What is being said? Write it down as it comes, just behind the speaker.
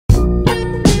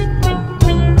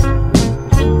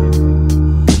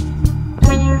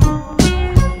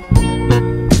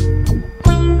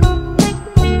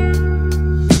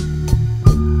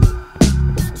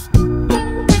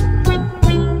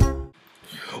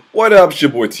What up, it's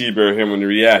your boy T-Bear here on the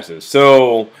reaction.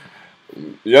 So,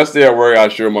 yesterday at work I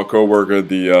showed my coworker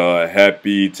the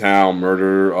Happy Town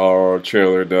Murder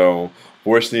trailer though.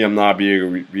 Fortunately, I'm not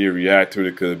being able to react to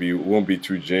it because it won't be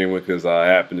too genuine because I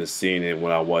happened to see it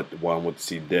when I went to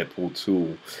see Deadpool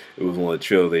 2. It was one of the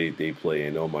trailers they play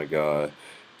and oh my god.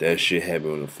 That shit had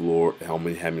me on the floor.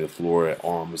 Helmet had me on the floor.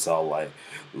 Arms out like,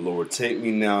 Lord, take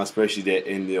me now. Especially that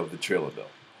ending of the trailer though.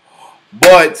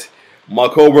 But my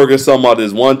coworker saw about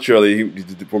this one trailer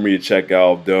for me to check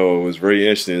out though. It was very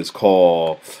interesting. It's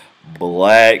called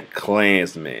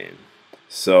BlacKkKlansman.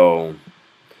 So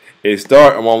it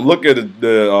start. When I'm looking at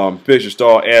the picture,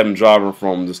 star Adam Driver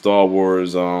from the Star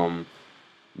Wars, the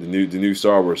new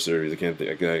Star Wars series. I can't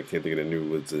think of the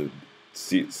new what's the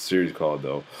series called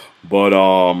though. But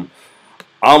I'm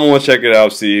gonna check it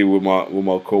out, see what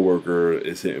my coworker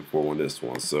is hitting for on this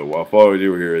one. So without further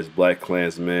ado, here is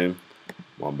BlacKkKlansman.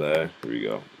 My bad. Here we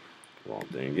go. Wrong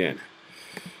thing again.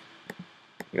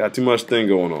 Got too much thing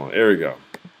going on. There we go.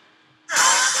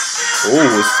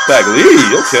 Oh, it's Spike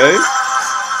Lee.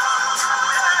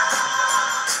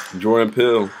 Okay. Jordan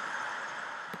Peele.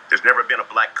 There's never been a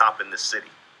black cop in this city.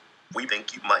 We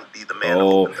think you might be the man.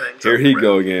 Oh, here he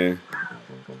go again.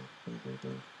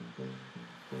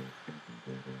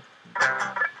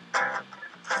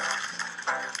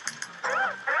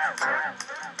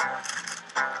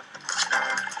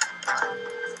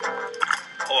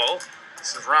 Hello,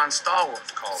 this is Ron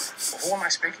Stallworth calling. Well, who am I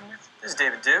speaking with? This is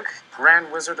David Duke,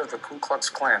 Grand Wizard of the Ku Klux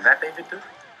Klan. That David Duke?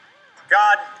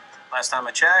 God, last time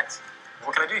I checked.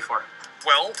 What can I do you for?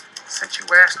 Well, since you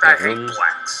asked, I hate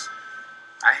blacks.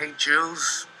 I hate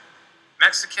Jews,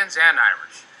 Mexicans, and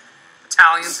Irish,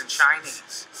 Italians, and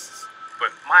Chinese.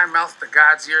 But my mouth to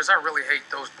God's ears, I really hate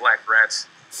those black rats.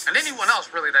 And anyone else,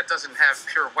 really, that doesn't have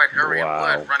pure white Aryan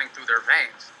blood running through their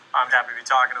veins. I'm happy to be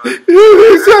talking to them.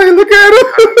 Look at him.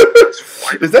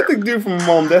 Is that the dude from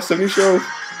That 70 Show?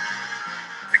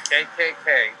 The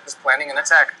KKK is planning an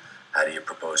attack. How do you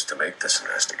propose to make this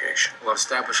investigation? We'll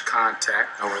establish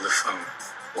contact over the phone.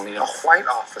 We'll need a white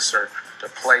officer to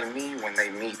play me when they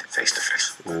meet face to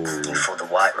face. And for the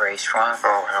white race, Ron?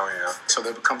 Oh, hell yeah. So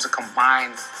there becomes a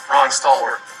combined Ron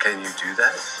Stallworth. Can you do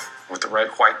that? With the red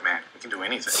white man, we can do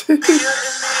anything.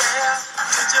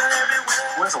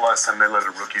 When's the last time they let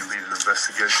a rookie lead an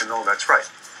investigation? Oh, that's right.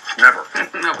 Never.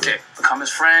 Okay, become his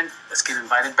friend. Let's get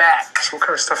invited back. So what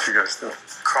kind of stuff you guys do?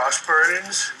 Cross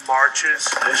burnings, marches.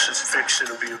 This is fixing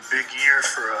to be a big year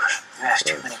for us. You ask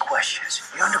too many questions.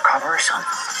 You undercover or something?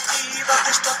 We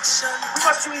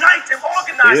must unite and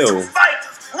organize to fight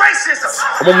racism.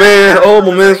 Oh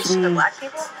my man. The black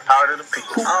people? Power to the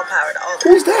people. All power to all.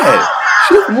 Who's that?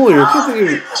 She looks familiar.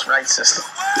 That's right, sister.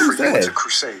 Who's For you, it's a that?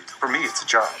 crusade. For me, it's a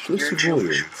job. She looks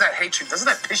familiar. That hatred, doesn't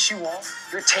that piss you off?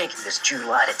 You're taking this Jew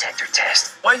lie detector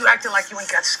test. Why are you acting like you ain't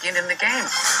got skin in the game?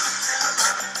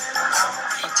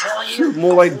 I tell She you, looks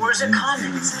more like wars are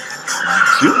coming.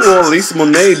 she looks more Lisa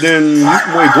Monet than Lisa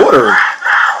Monet's daughter. I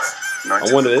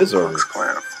wonder if it is her.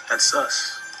 That's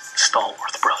us,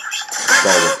 Stallworth Brothers.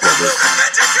 Stallworth Brothers.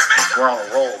 We're on a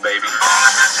roll, baby.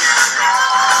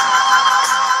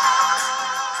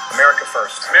 America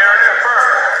first. America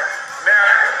first.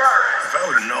 America first. If I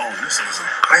would have known this was a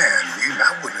plan, I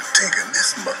wouldn't have taken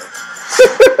this mother.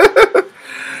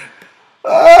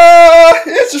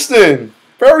 Interesting.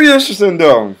 Very interesting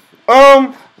though.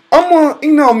 I'm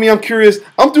curious.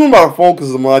 I'm doing about a phone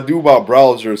because when I do about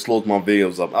browser, it slows my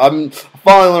videos up. I'm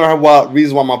finally learning what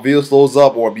reason why my video slows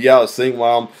up or be out of sync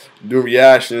while I'm doing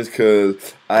reactions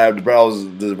because I have the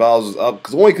browsers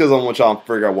up. Only because I'm trying to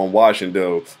figure out what I'm watching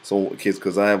though. So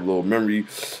because I have a little memory,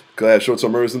 because I have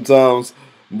short-term memory sometimes.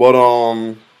 But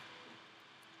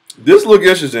this look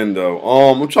interesting though.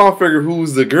 I'm trying to figure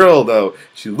who's the girl though.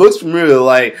 She looks familiar.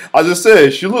 Like I just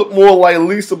said, she looked more like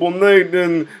Lisa Bonet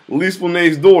than Lisa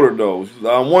Bonet's daughter though.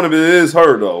 One of it is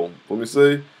her though. Let me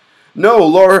see. No,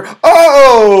 Laura.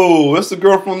 Oh, that's the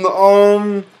girl from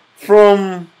the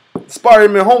from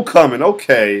Spider-Man Homecoming.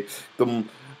 Okay,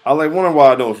 I like wondering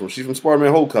why I know her from. She's from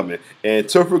Spider-Man Homecoming. And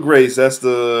Topher Grace. Is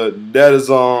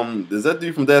that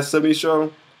dude from That 70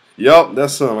 Show? Yup,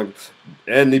 that's him.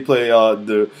 And he played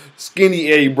the skinny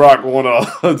Eddie Brock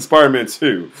on Spider-Man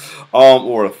 2.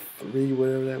 Or 3,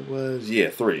 whatever that was. Yeah,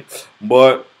 3.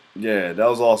 But yeah, that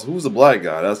was awesome. Who's the black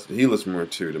guy? He looks familiar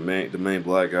too. The main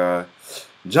black guy.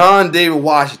 John David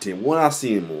Washington. What I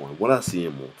see him on? What I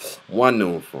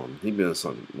know him from? He been in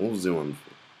something. What was he on?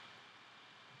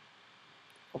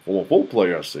 A former football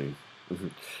player I seen.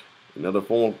 Another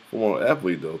former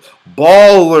athlete though.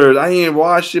 Baller. I ain't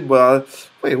watched it, but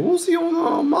wait, who was he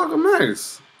on Malcolm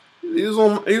X? He was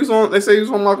on. They say he was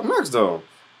on Malcolm X though.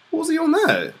 Who was he on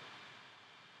that?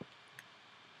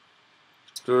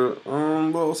 What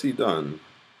else he done?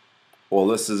 Well,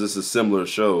 this is similar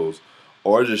shows,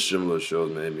 or just similar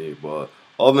shows maybe. But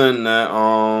other than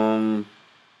that,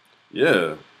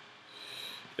 yeah.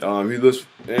 He looks.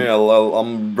 Yeah,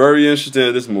 I'm very interested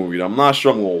in this movie. I'm not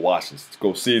sure I'm gonna watch it.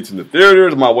 Go see it in the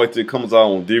theaters. My wife it comes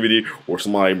out on DVD, or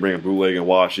somebody bring a bootleg and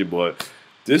watch it. But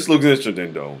this looks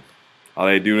interesting though. How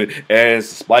they do it? And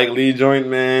it's a Spike Lee joint,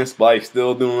 man. Spike's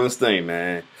still doing his thing,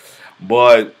 man.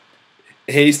 But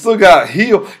he still got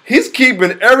he's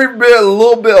keeping every bit, a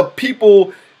little bit of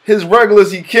people. His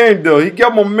regulars he can though. He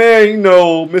got my man, you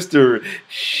know, Mr.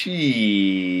 Shit.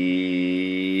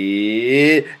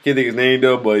 Can't think his name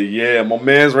though, but yeah, my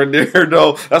man's right there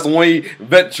though. That's the only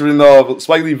veteran of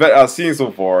Spike Lee vet I've seen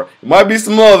so far. It might be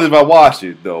some others if I watch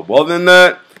it though. But other than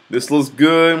that, this looks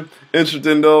good.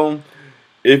 Interesting though.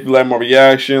 If you like my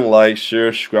reaction, like,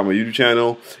 share, subscribe to my YouTube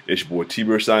channel. It's your boy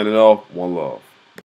T-Bird signing off. One love.